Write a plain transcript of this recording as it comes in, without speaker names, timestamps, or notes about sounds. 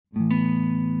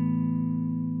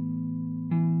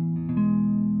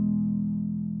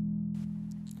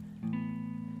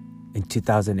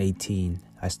2018,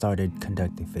 I started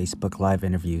conducting Facebook Live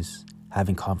interviews,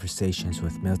 having conversations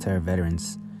with military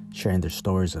veterans, sharing their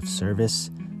stories of service,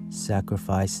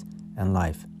 sacrifice, and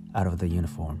life out of the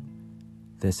uniform.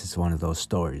 This is one of those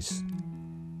stories.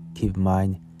 Keep in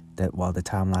mind that while the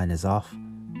timeline is off,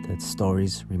 the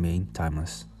stories remain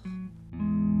timeless.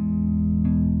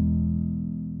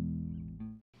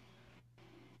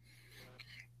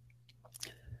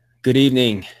 Good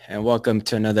evening, and welcome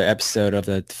to another episode of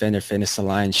the Defender Fitness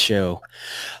Alliance show.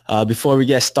 Before we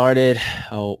get started,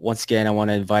 once again, I want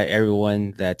to invite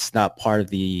everyone that's not part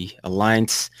of the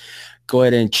Alliance, go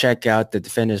ahead and check out the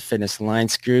Defender Fitness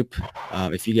Alliance group.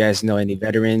 If you guys know any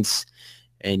veterans,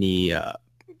 any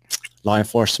law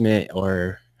enforcement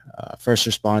or first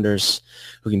responders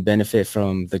who can benefit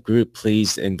from the group,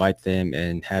 please invite them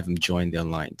and have them join the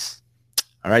Alliance.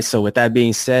 All right, so with that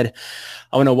being said,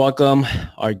 I want to welcome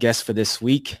our guest for this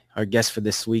week. Our guest for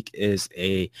this week is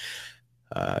a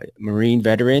Marine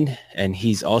veteran, and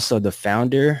he's also the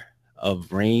founder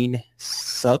of Rain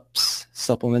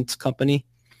Supplements Company.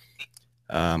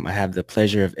 I have the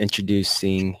pleasure of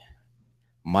introducing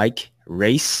Mike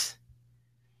Race.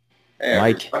 Hey,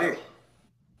 everybody.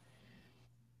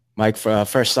 Mike,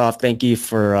 first off, thank you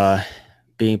for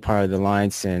being part of the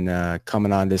Alliance and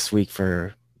coming on this week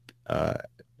for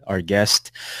our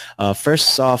guest.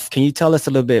 First off, can you tell us a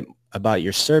little bit about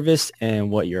your service and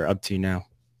what you're up to now?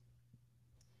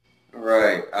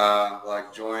 Right. Well, I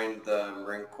joined the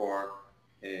Marine Corps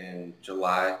in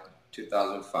July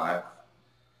 2005.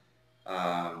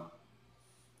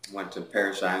 Went to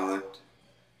Parris Island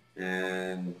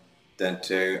and then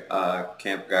to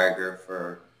Camp Geiger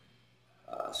for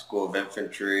School of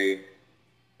Infantry,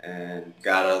 and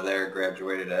got out of there,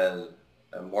 graduated as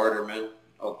a mortarman,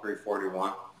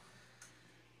 0341.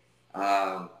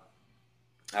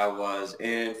 I was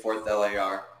in 4th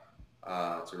LAR.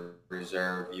 It's a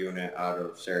reserve unit out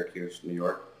of Syracuse, New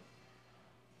York.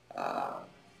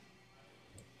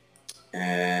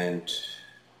 And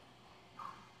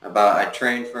I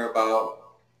trained for about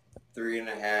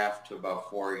 3.5 to about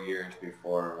 4 years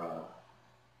before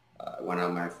I went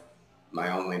on my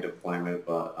only deployment,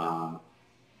 but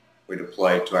we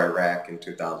deployed to Iraq in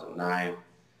 2009.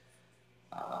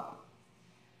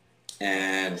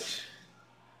 And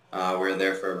we were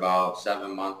there for about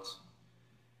 7 months,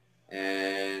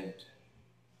 and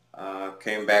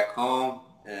came back home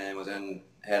and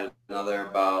had another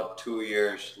about 2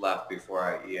 years left before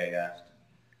I EAS'd.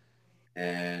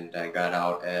 And I got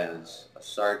out as a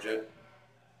sergeant.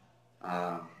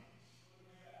 And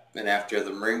after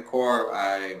the Marine Corps,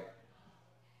 I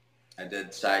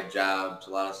did side jobs,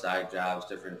 a lot of side jobs,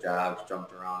 different jobs,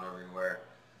 jumped around everywhere.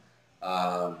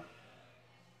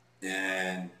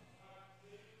 And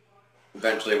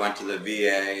eventually went to the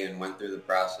VA and went through the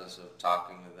process of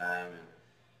talking with them,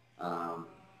 and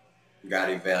got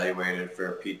evaluated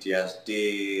for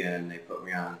PTSD, and they put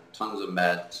me on tons of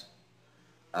meds.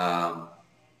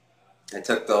 I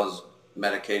took those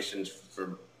medications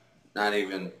for not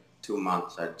even 2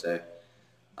 months, I'd say.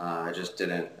 I just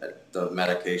didn't, the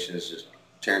medications just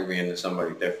turned me into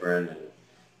somebody different, and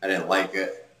I didn't like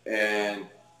it. And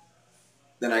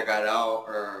then I got out,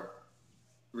 or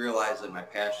realized that my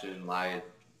passion lied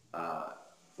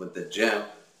with the gym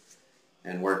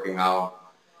and working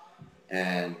out,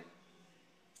 and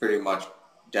pretty much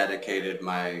dedicated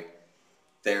my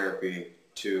therapy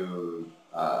to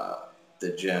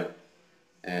the gym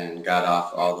and got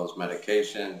off all those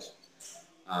medications.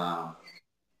 I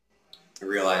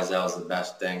realized that was the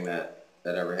best thing that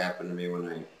ever happened to me when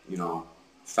I,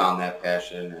 found that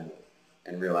passion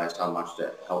and realized how much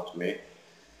that helped me.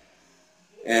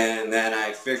 And then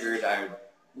I figured I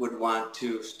would want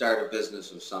to start a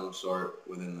business of some sort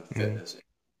within the fitness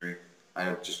industry.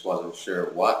 I just wasn't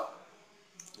sure what.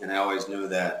 And I always knew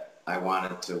that I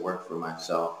wanted to work for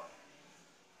myself.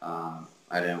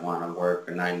 I didn't want to work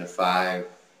a 9-to-5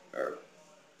 or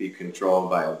be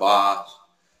controlled by a boss.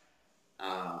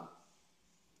 I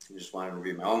just wanted to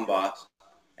be my own boss.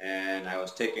 And I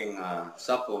was taking a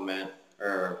supplement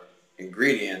or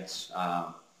ingredients,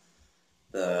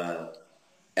 the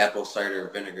apple cider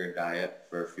vinegar diet,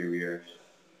 for a few years.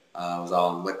 It was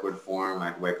all in liquid form.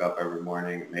 I'd wake up every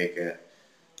morning and make it.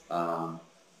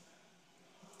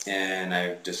 And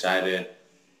I decided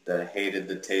that I hated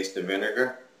the taste of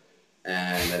vinegar,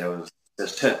 and that it was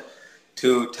just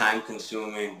too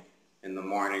time-consuming in the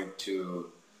morning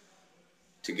to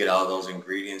get all those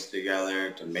ingredients together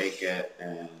to make it.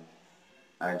 And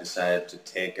I decided to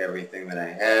take everything that I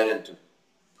had and to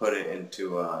put it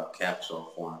into a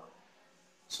capsule form.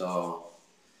 So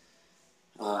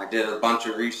I did a bunch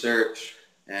of research,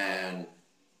 and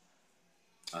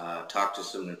talked to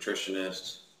some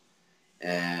nutritionists,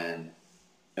 and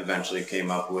eventually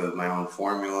came up with my own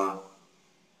formula.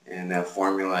 And that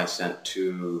formula I sent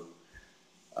to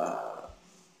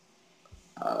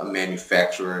a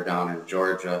manufacturer down in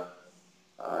Georgia.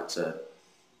 It's a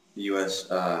US,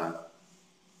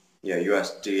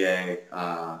 USDA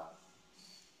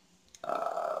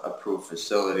approved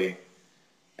facility,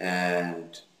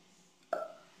 and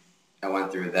I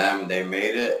went through them. They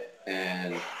made it,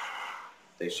 and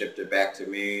they shipped it back to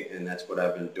me, and that's what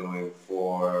I've been doing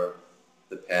for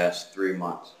the past 3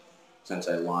 months since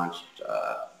I launched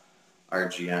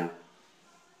RGN,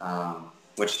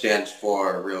 which stands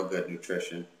for Real Good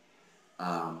Nutrition.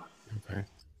 Um, Okay.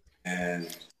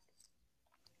 and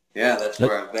yeah, that's Let,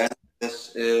 where I've been.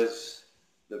 This is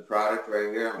the product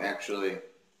right here. I'm actually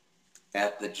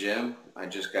at the gym. I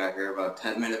just got here about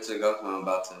 10 minutes ago, so I'm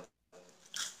about to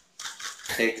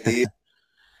take these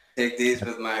take these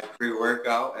with my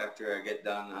pre-workout after I get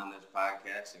done on this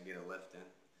podcast and get a lift in.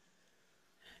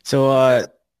 so So yeah.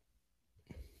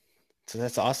 so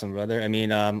that's awesome, brother. I mean,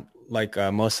 like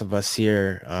most of us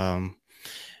here,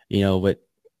 you know,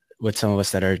 with some of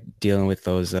us that are dealing with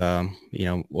those, you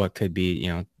know, what could be, you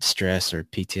know, stress or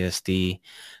PTSD,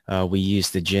 we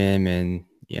use the gym and,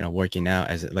 you know, working out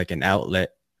as like an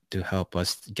outlet to help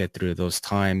us get through those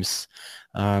times.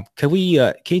 Can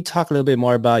you talk a little bit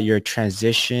more about your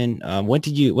transition? When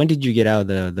did you get out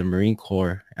of the Marine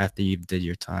Corps after you did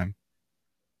your time?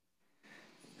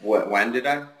 When did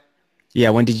I? Yeah,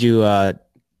 when did you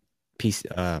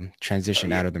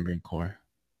transition Yeah, out of the Marine Corps?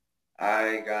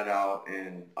 I got out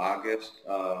in August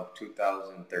of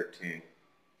 2013.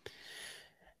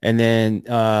 And then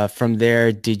from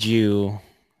there,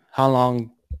 how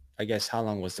long, I guess, how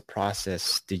long was the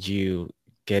process? Did you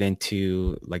get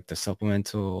into like the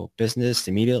supplemental business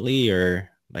immediately or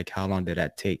like how long did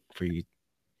that take for you?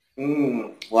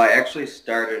 Well, I actually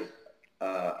started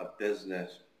a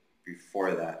business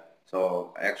before that.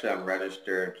 So actually, I'm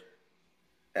registered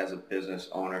as a business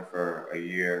owner for a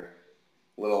year,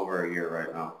 a little over a year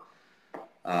right now.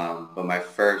 But my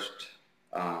first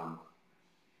um,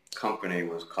 company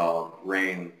was called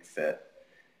Rain Fit,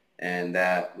 and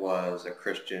that was a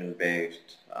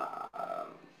Christian-based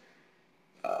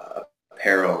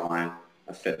apparel line,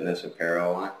 a fitness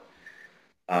apparel line.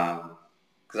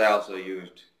 Because I also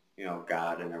used,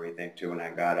 God and everything too when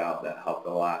I got out. That helped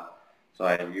a lot. So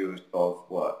I used both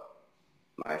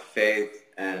my faith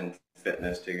and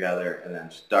fitness together, and then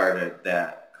started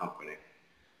that company.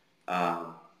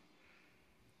 Um,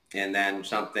 and then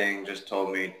something just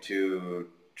told me to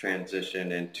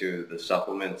transition into the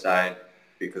supplement side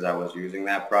because I was using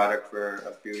that product for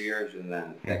a few years, and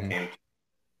then that Hmm. came to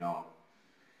know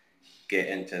get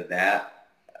into that.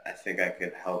 I think I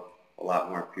could help a lot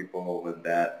more people with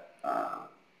that,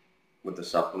 with the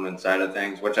supplement side of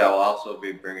things, which I'll also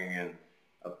be bringing in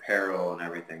apparel and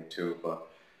everything too. But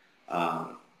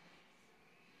um,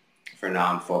 for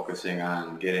now, I'm focusing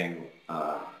on getting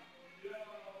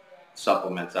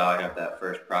supplements out. I have that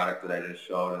first product that I just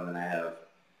showed, and then I have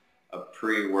a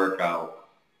pre-workout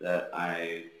that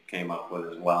I came up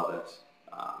with as well that's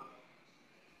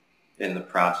in the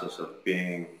process of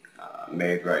being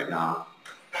made right now.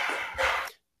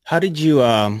 How did you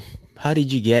how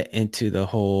did you get into the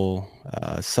whole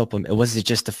supplement? Was it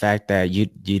just the fact that you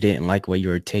didn't like what you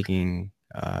were taking,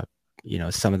 you know,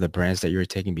 some of the brands that you were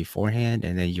taking beforehand,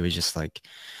 and then you were just like,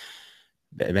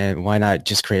 man, why not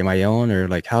just create my own? Or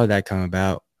like, how did that come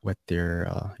about with your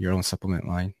own supplement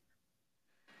line?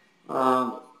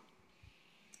 Um,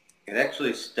 it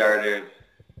actually started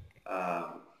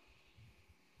um,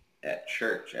 at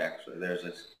church, actually. There's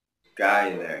this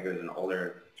guy there. He was an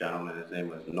older gentleman. His name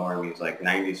was Norm. He's like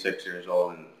 96 years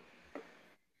old, and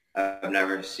I've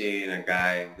never seen a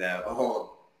guy that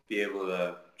old be able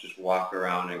to just walk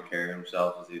around and carry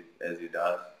himself as he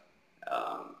does.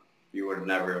 Um, you would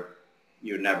never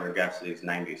you would never guess that he's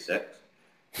 96.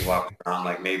 He walks around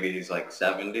like maybe he's like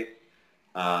 70.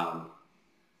 Um,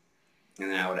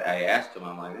 and then I asked him,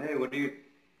 I'm like, hey, what do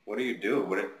you do?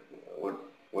 What what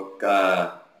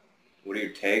what do you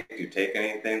take? Do you take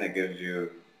anything that gives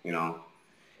you, you know,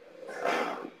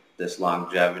 this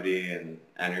longevity and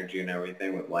energy and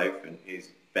everything with life? And he's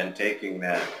been taking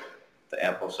that, the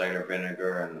apple cider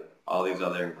vinegar and all these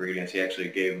other ingredients. He actually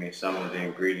gave me some of the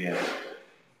ingredients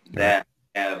Right. that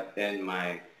I have in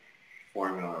my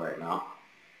formula right now.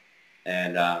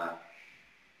 And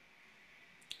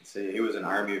see, he was an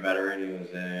Army veteran. He was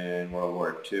in World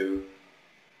War II.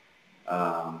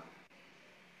 Um,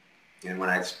 and when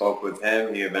I spoke with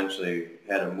him, he eventually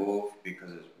had to move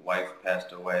because his wife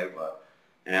passed away.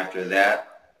 And after that,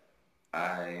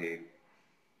 I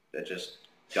it just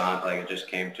like it just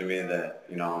came to me that,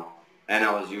 and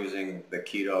I was using the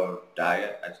keto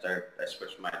diet. I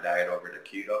switched my diet over to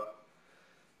keto,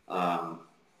 um,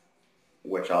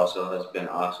 which also has been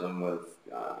awesome with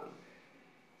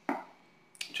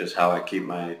just how I keep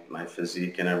my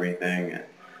physique and everything. And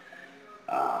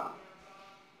um,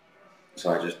 so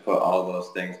I just put all those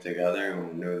things together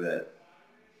and knew that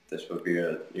this would be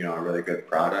a really good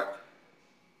product.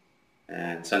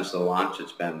 And since the launch,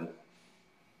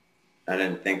 I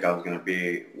didn't think I was going to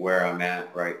be where I'm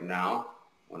at right now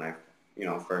when I,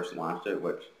 first launched it,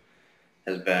 which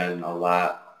has been a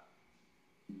lot,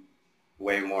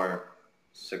 way more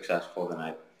successful than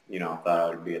I, thought I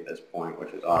would be at this point, which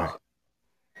is Right. awesome.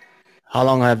 How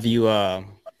long have you, how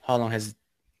long has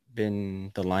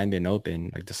been the line been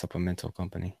open, like the supplemental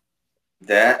company?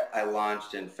 That I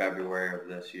launched in February of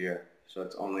this year, so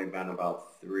it's only been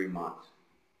about 3 months.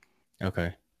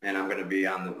 Okay. And I'm going to be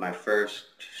on my first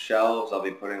shelves. I'll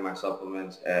be putting my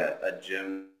supplements at a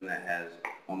gym that has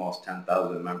almost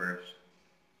 10,000 members.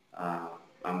 Uh,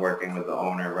 I'm working with the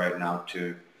owner right now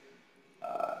to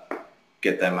uh,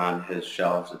 get them on his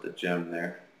shelves at the gym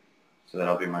there. So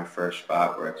that'll be my first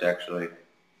spot where it's actually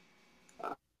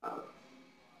uh,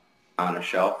 on a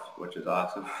shelf, which is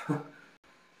awesome.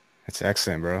 That's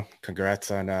excellent, bro.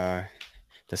 Congrats on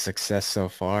the success so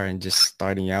far and just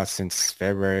starting out since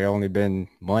February. Only been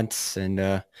months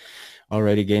and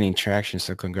already gaining traction.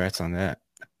 So congrats on that.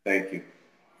 Thank you.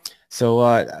 So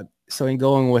in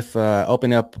going with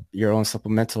opening up your own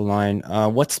supplemental line,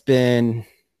 what's been,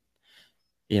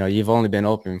 you've only been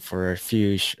open for a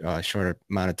few short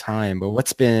amount of time, but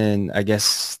what's been, I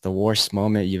guess, the worst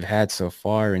moment you've had so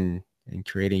far in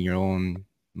creating your own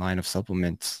line of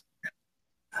supplements?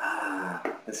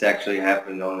 This actually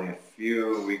happened only a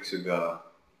few weeks ago.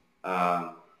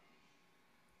 Um,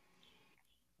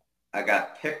 I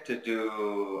got picked to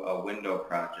do a window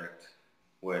project,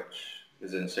 which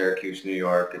is in Syracuse, New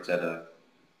York. It's at a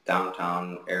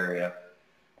downtown area.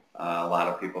 A lot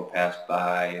of people pass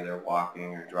by, either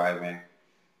walking or driving,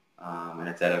 and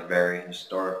it's at a very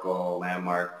historical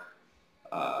landmark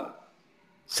uh,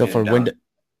 So in for downtown.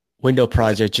 window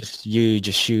project, just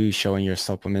you showing your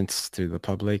supplements to the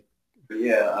public.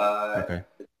 Yeah, Okay.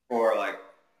 for like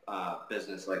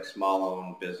business, like small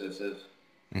owned businesses,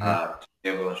 Hmm. to be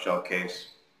able to showcase,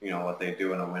 what they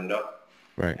do in a window,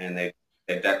 Right. and they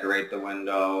decorate the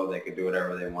window. They could do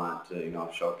whatever they want to,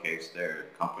 showcase their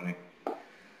company.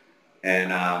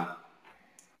 And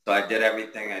so I did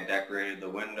everything. I decorated the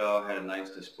window, had a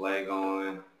nice display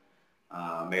going,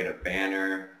 made a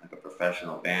banner, like a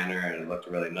professional banner, and it looked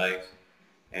really nice.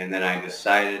 And then I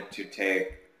decided to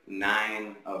take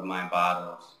 9 of my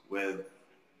bottles with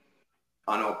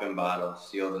unopened bottles,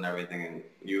 sealed and everything, and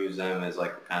use them as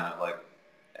like kind of like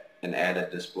an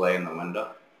added display in the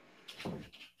window.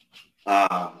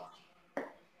 Um,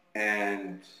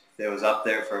 and it was up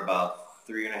there for about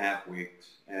 3.5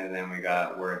 weeks, and then we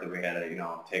got word that we had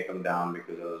to, take them down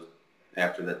because it was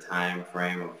after the time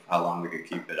frame of how long we could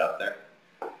keep it up there.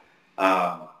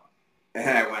 Um, and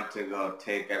I went to go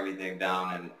take everything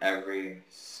down, and every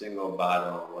single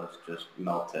bottle was just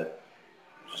melted,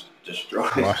 just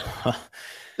destroyed. Wow.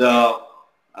 So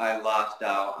I lost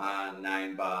out on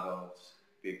 9 bottles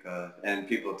and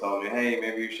people told me, hey,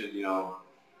 maybe you should,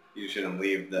 you shouldn't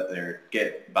leave or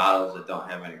get bottles that don't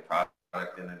have any product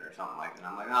in it or something like that. And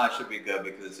I'm like, oh, it should be good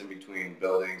because it's in between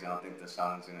buildings. I don't think the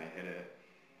sun's going to hit it.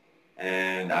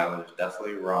 And I was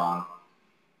definitely wrong.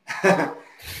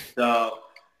 So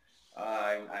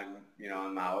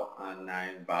I'm out on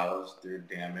 9 bottles through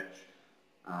damage.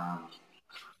 Um,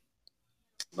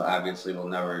 but obviously we'll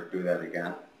never do that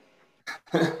again.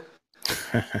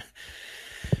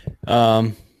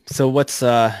 Um, so what's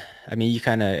I mean, you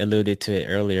kind of alluded to it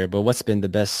earlier, but what's been the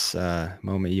best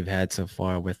moment you've had so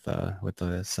far with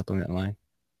the supplement line?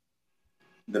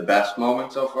 The best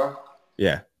moment so far?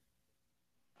 Yeah.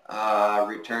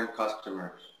 Return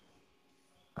customers.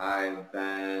 I've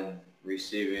been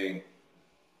receiving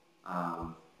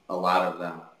a lot of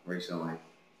them recently,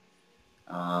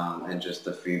 and just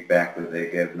the feedback that they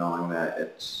give, knowing that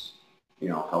it's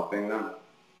helping them,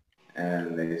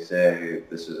 and they say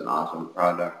this is an awesome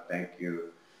product. Thank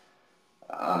you.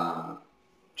 Um,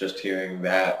 just hearing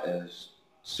that is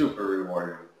super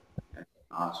rewarding and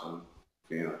awesome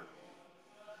feeling.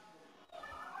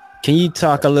 Can you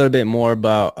talk a little bit more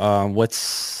about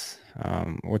what's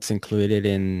included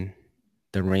in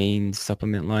the Rain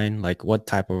supplement line? Like what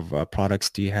type of products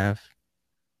do you have?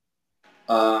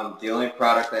 The only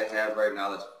product I have right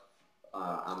now that's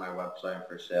on my website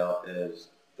for sale is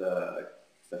the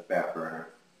fat burner.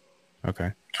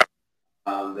 Okay.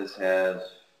 This has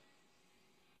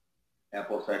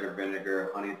apple cider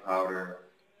vinegar, honey powder,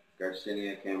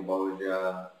 Garcinia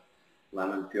cambogia,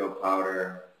 lemon peel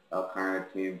powder,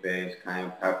 L-carnitine base,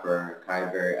 cayenne pepper,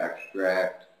 cayberry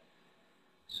extract,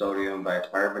 sodium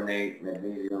bicarbonate,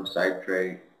 magnesium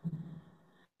citrate,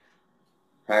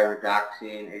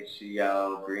 pyridoxine,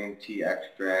 HCl, green tea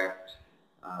extract,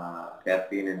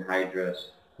 caffeine anhydrous,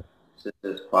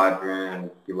 Cissus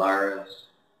quadrangularis,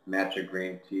 matcha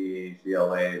green tea,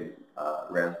 CLA,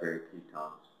 raspberry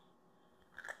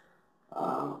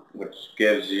ketones, which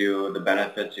gives you the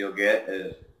benefits you'll get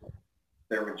is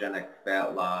thermogenic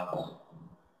fat loss,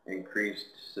 increased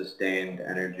sustained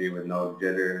energy with no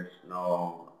jitters,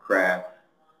 no crash,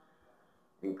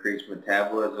 increased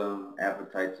metabolism,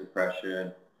 appetite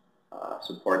suppression,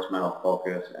 supports mental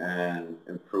focus, and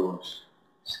improves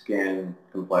skin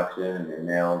complexion, your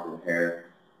nails and hair.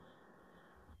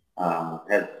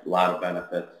 Has a lot of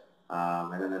benefits.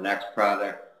 And then the next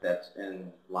product that's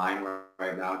in line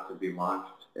right now to be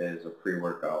launched is a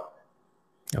pre-workout.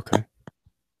 Okay.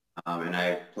 And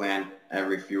I plan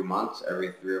every few months,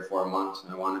 every 3 or 4 months,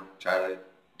 I want to try to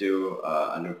do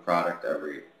a new product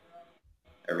every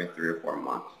 3 or 4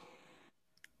 months.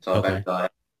 So Okay. eventually,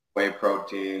 whey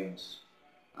proteins,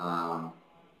 um,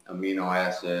 amino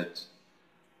acids,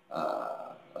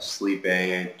 a sleep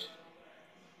aid,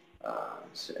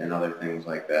 and other things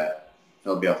like that.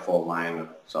 There'll be a full line of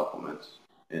supplements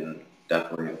in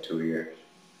definitely in 2 years.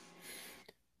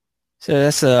 So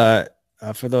that's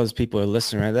for those people who are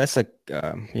listening, right? That's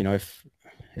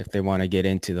if they want to get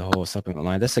into the whole supplement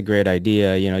line, that's a great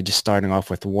idea. Just starting off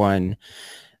with one,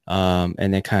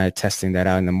 and then kind of testing that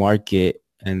out in the market,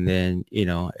 and then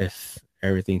if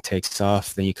everything takes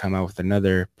off, then you come out with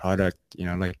another product.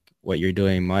 Like what you're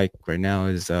doing, Mike, right now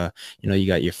is you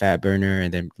got your fat burner,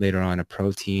 and then later on a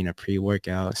protein, a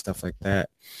pre-workout, stuff like that.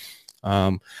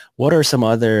 What are some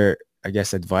other, I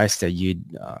guess, advice that you'd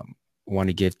want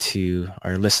to give to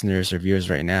our listeners or viewers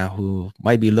right now who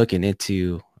might be looking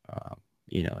into,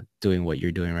 doing what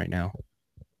you're doing right now?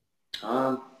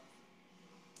 Um,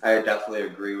 I definitely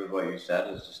agree with what you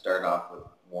said. Is to start off with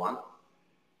one.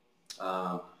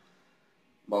 Um,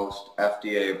 Most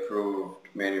FDA approved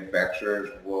manufacturers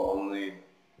will only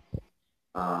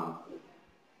um,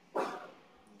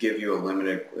 give you a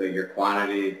limited your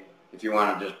quantity. If you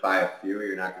want to just buy a few,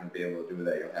 you're not going to be able to do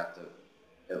that. You'll have to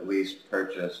at least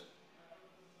purchase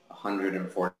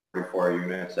 144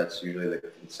 units. That's usually the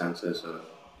consensus of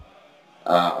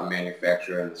a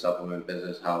manufacturer in the supplement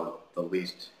business, how the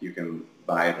least you can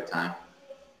buy at a time.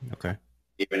 Okay.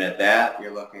 Even at that,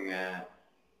 you're looking at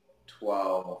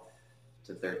 $12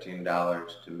 to $13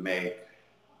 to make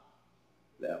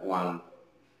that one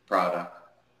product.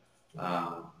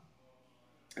 Um,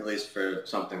 at least for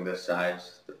something this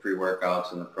size, the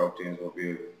pre-workouts and the proteins will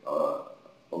be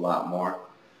a lot more.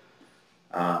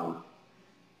 Um,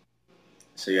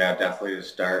 so yeah, definitely to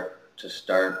start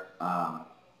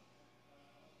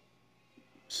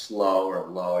slow or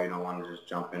low. You don't want to just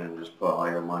jump in and just put all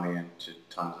your money into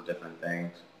tons of different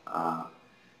things.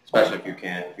 Especially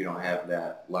if you don't have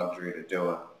that luxury to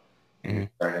do it, and Hmm. you're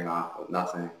starting off with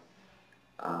nothing.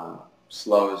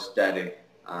 Slow is steady,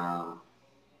 and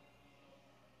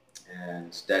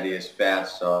steady is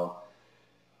fast. So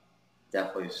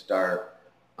definitely start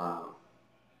um,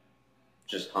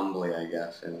 just humbly, I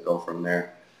guess, and go from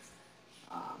there.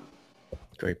 Um,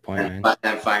 Great point, and, man.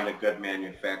 and find a good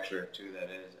manufacturer too that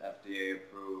is FDA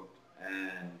approved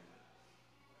and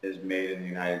is made in the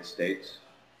United States.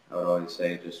 I would always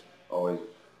say just always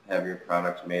have your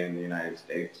products made in the United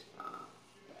States.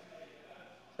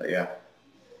 So yeah.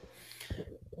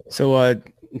 So,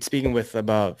 speaking with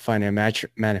about finding a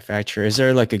manufacturer, is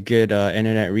there like a good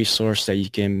internet resource that you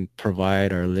can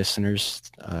provide our listeners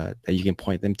that you can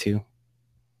point them to?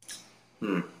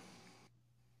 Hmm.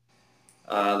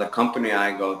 The company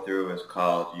I go through is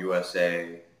called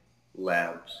USA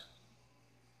Labs,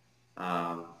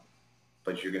 um,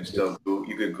 but you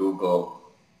could Google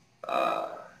uh,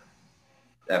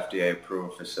 FDA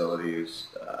approved facilities,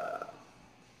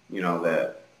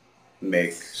 that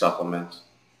make supplements.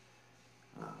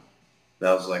 Uh,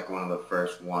 that was like one of the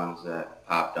first ones that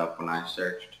popped up when I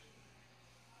searched.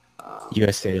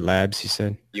 USA Labs, you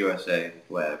said. USA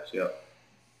Labs. Yep.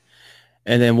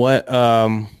 And then what?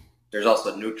 There's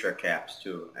also NutraCaps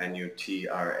too. NutraCaps.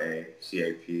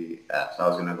 I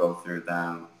was gonna go through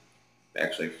them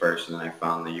actually first, and then I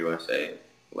found the USA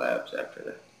Labs after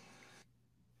that.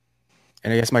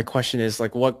 And I guess my question is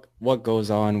like, what goes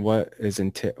on? What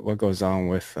goes on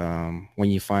with when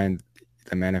you find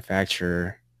the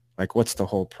manufacturer? Like, what's the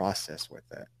whole process with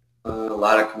that? A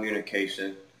lot of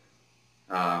communication.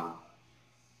 Um,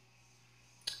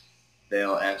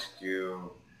 they'll ask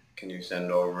you, can you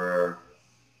send over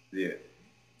the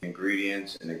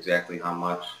ingredients and exactly how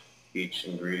much each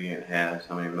ingredient has,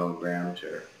 how many milligrams,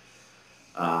 or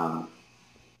um,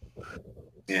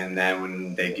 and then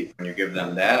when you give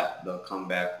them that, they'll come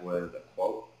back with a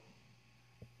quote,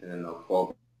 and then they'll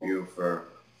quote you for,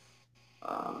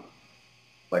 um,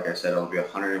 like I said, it'll be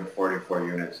 144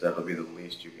 units. That'll be the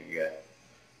least you can get,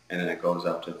 and then it goes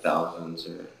up to thousands,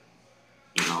 or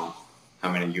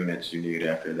how many units you need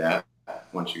after that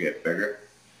once you get bigger.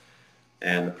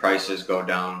 And the prices go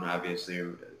down, obviously,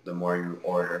 the more you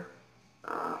order.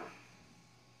 Um,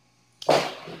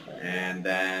 and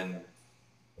then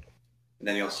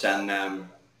you'll send them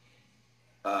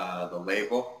the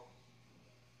label,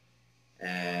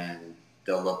 and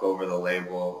they'll look over the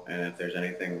label, and if there's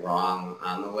anything wrong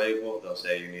on the label, they'll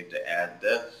say you need to add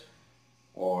this,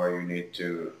 or you need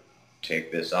to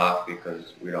take this off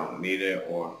because we don't need it,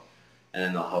 and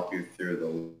then they'll help you through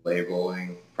the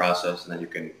labeling process, and then you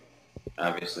can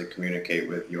obviously communicate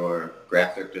with your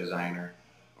graphic designer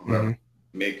or whoever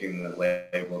Mm-hmm. making the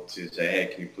label to say, hey,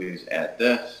 can you please add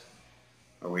this,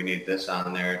 or we need this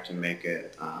on there to make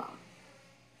it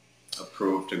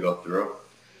approved to go through.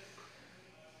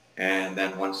 And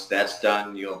then once that's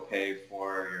done, you'll pay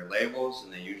for your labels,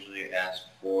 and they usually ask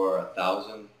for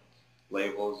 1,000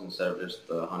 labels instead of just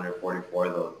the 144.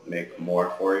 They'll make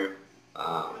more for you.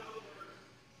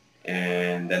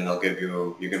 And then they'll give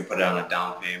you can put down a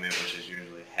down payment, which is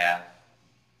usually half.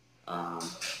 Um,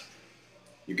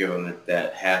 you give them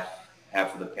that half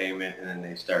of the payment, and then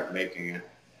they start making it.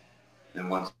 And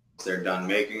once they're done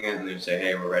making it, and they say,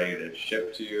 hey, we're ready to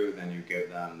ship to you, then you give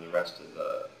them the rest of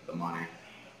the money.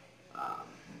 Um,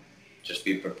 just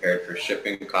be prepared for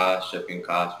shipping costs. Shipping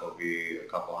costs will be a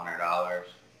couple $100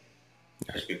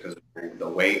 just because of the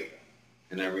weight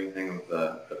and everything of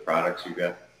the products you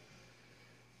get.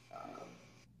 Um,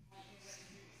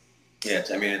 yeah,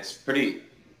 it's pretty,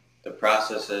 the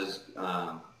process is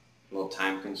a little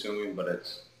time consuming, but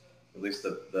it's, at least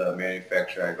the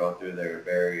manufacturer I go through, they're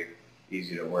very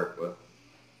easy to work with.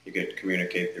 You could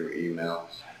communicate through emails.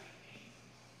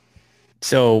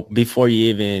 So before you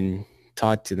even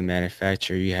talk to the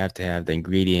manufacturer, you have to have the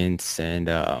ingredients and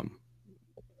get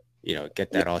Yeah.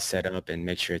 that all set up and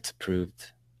make sure it's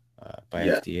approved by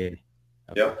Yeah. FDA.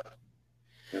 Okay, Yep.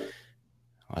 Yep.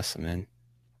 awesome, man.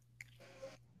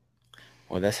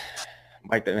 Well, that's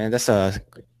Mike, man. That's a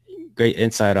great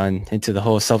insight on into the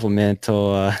whole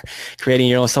supplemental, creating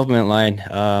your own supplement line.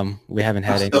 We haven't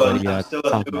had anybody I'm still a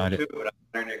talk noob about it. too, but I'm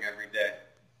learning every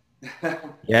day.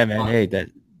 Yeah, man. Hey,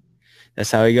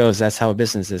 that's how it goes. That's how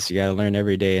business is. You got to learn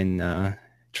every day and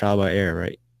trial by error,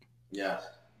 right? Yes,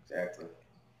 exactly.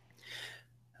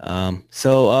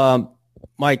 So,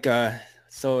 Mike,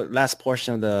 so last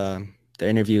portion of the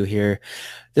interview here.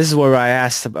 This is where I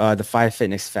asked the 5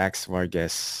 fitness facts of our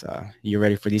guests. You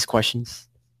ready for these questions?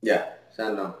 Yeah,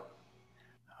 send them.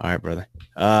 All right, brother.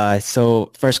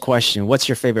 So first question, what's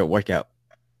your favorite workout?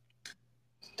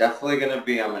 It's definitely gonna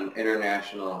be. I'm an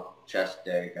international chest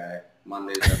day guy.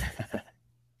 Mondays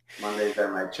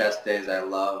are my chest days. I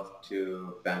love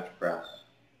to bench press.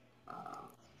 Um,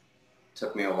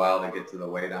 Took me a while to get to the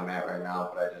weight I'm at right now,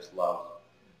 but I just love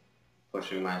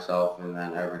pushing myself, and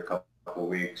then every couple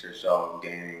weeks or so,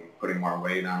 I'm putting more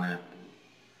weight on it.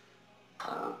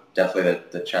 Definitely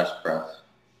the chest press.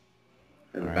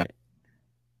 All And the bench. right.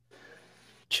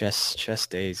 Chest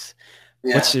days.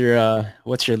 Yeah.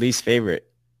 What's your least favorite?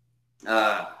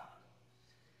 Uh,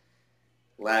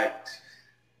 Legs.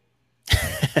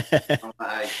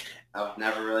 I I've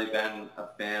never really been a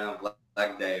fan of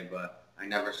leg day, but I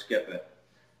never skip it.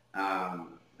 I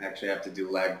actually have to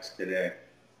do legs today.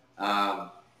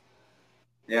 Um,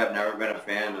 yeah, I've never been a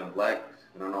fan of legs.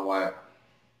 I don't know why.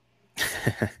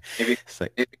 Maybe, It's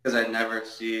like, maybe because I never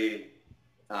see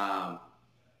um,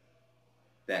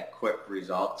 that quick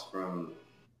results from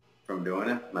doing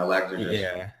it. My legs are just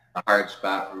yeah, a hard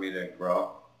spot for me to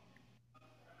grow.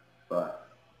 But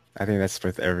I think that's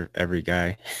with every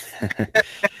guy.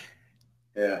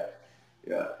 yeah,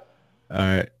 yeah.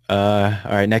 All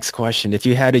right. Next question. If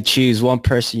you had to choose one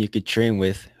person you could train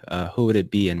with, who would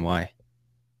it be and why?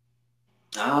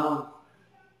 Um,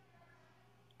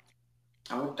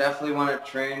 I would definitely want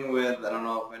to train with. I don't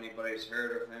know if anybody's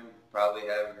heard of him. Probably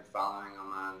have if you're following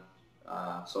him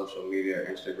on social media or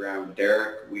Instagram.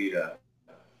 Derek Weeda.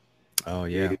 Oh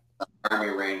He's yeah, an Army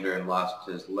Ranger and lost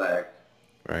his leg.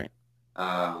 right.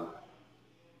 Um,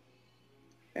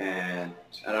 and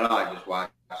I don't know. I just watch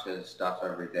his stuff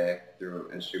every day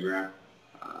through Instagram,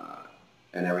 uh,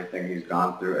 and everything he's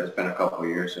gone through. It's been a couple of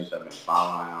years since I've been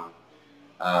following him.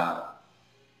 Uh,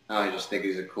 I just think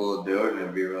he's a cool dude, and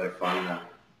it'd be really fun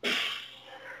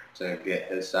to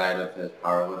get his side of his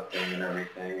powerlifting and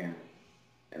everything,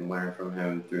 and learn from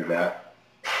him through that.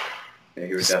 Yeah,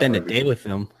 he would Just spend a definitely be. day with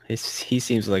him. He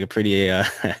seems like a pretty Oh,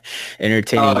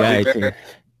 entertaining it'd guy be very too.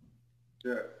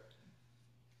 sure.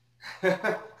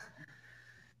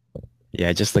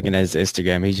 Yeah, just looking at his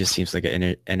Instagram, he just seems like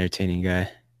an entertaining guy.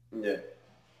 Yeah.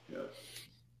 Yeah.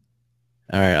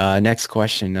 All right, next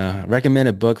question. Recommend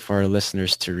a book for our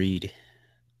listeners to read.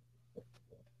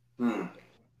 Hmm.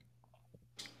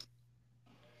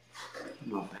 I don't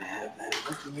know if I have that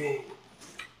with me.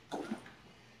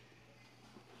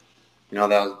 That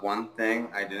was one thing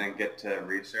I didn't get to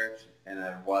research, and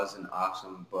it was an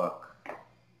awesome book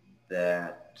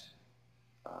that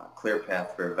Clear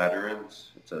Path for Veterans.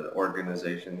 It's an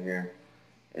organization here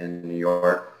in New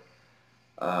York.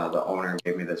 The owner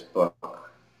gave me this book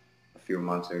a few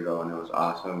months ago, and it was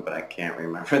awesome, but I can't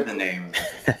remember the name.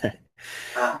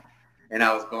 And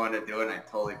I was going to do it, and I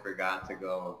totally forgot to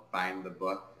go find the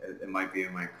book. It might be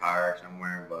in my car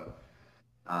somewhere, but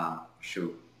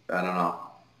shoot, I don't know.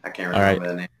 I can't All right,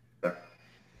 remember the name.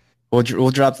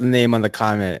 we'll drop the name on the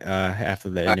comment after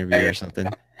the interview Yeah, or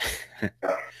something. yeah,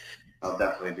 I'll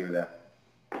definitely do that.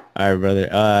 All right,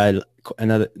 brother.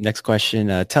 Another next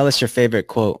question. Tell us your favorite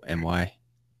quote and why.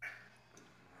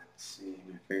 Let's see,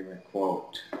 my favorite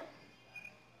quote.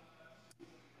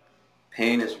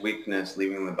 Pain is weakness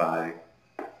leaving the body.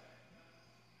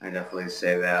 I definitely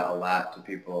say that a lot to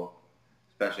people,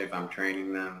 especially if I'm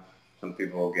training them. Some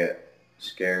people get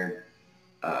scared.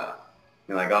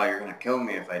 They're like, "Oh, you're gonna kill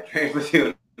me if I train with you,"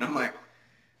 and I'm like,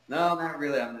 "No, not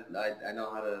really. I know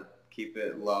how to keep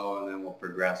it low, and then we'll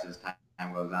progress as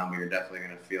time goes on. But you're definitely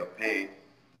gonna feel pain.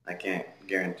 I can't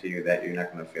guarantee you that you're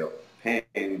not gonna feel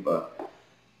pain, but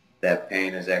that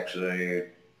pain is actually,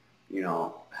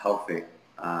 healthy.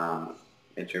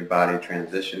 It's your body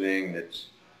transitioning. It's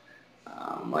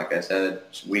like I said,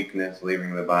 it's weakness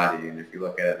leaving the body, and if you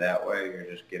look at it that way, you're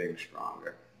just getting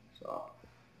stronger. So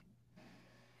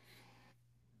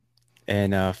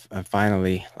And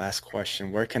finally, last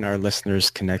question. Where can our listeners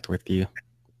connect with you?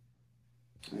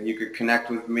 you could connect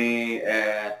with me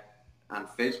on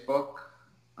Facebook.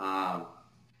 Um,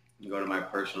 you go to my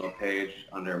personal page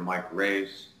under Mike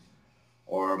Race,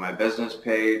 or my business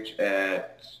page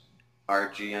at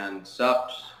RGN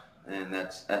Sups, and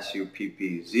that's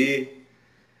SUPPZ.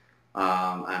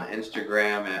 On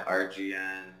Instagram at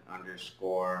RGN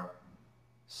underscore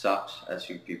Sups,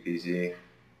 SUPPZ.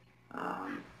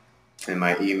 Um, and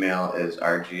my email is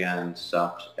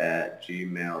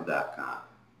rgnsups@gmail.com.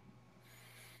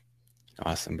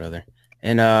 Awesome, brother.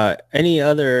 And any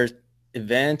other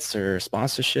events or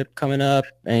sponsorship coming up?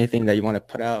 Anything that you want to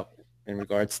put out in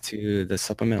regards to the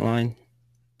supplement line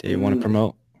that you want to Mm,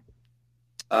 promote?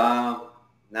 um,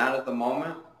 not at the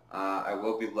moment. I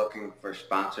will be looking for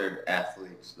sponsored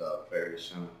athletes though very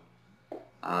soon.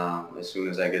 As soon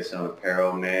as I get some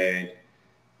apparel made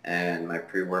and my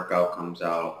pre-workout comes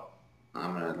out,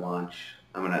 I'm gonna launch.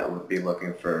 I'm gonna be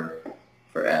looking for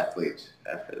athletes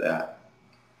after that.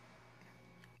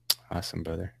 Awesome,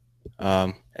 brother.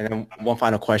 And then one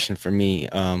final question for me.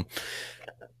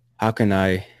 How can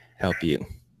I help you?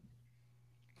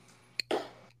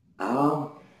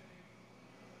 Um,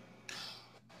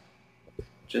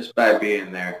 just by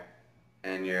being there,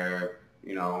 and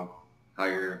how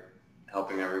you're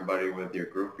helping everybody with your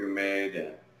group you made,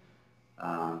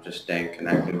 and just staying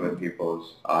connected with people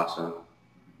is awesome.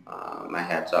 My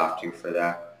hat's off to you for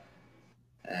that,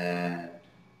 and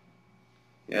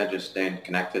yeah, just staying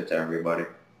connected to everybody.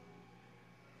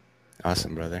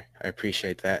 Awesome, brother. I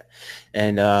appreciate that.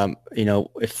 And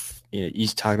if you're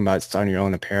talking about starting your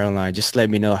own apparel line, just let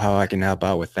me know how I can help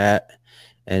out with that.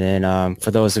 And then for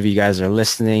those of you guys that are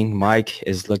listening, Mike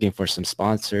is looking for some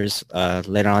sponsors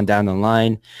later on down the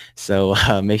line. So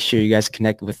make sure you guys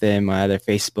connect with him on either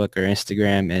Facebook or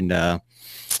Instagram, and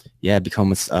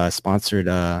become a sponsored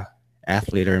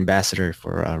athlete or ambassador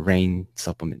for Rain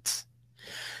Supplements.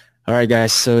 All right,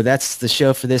 guys. So that's the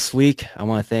show for this week. I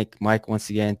want to thank Mike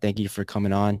once again. Thank you for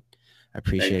coming on. I Thank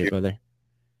appreciate it, you, brother.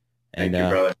 And thank you,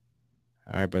 brother.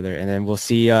 all right, brother. And then we'll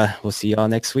see y'all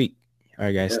next week. All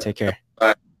right, guys. Yeah. Take care.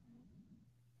 Bye.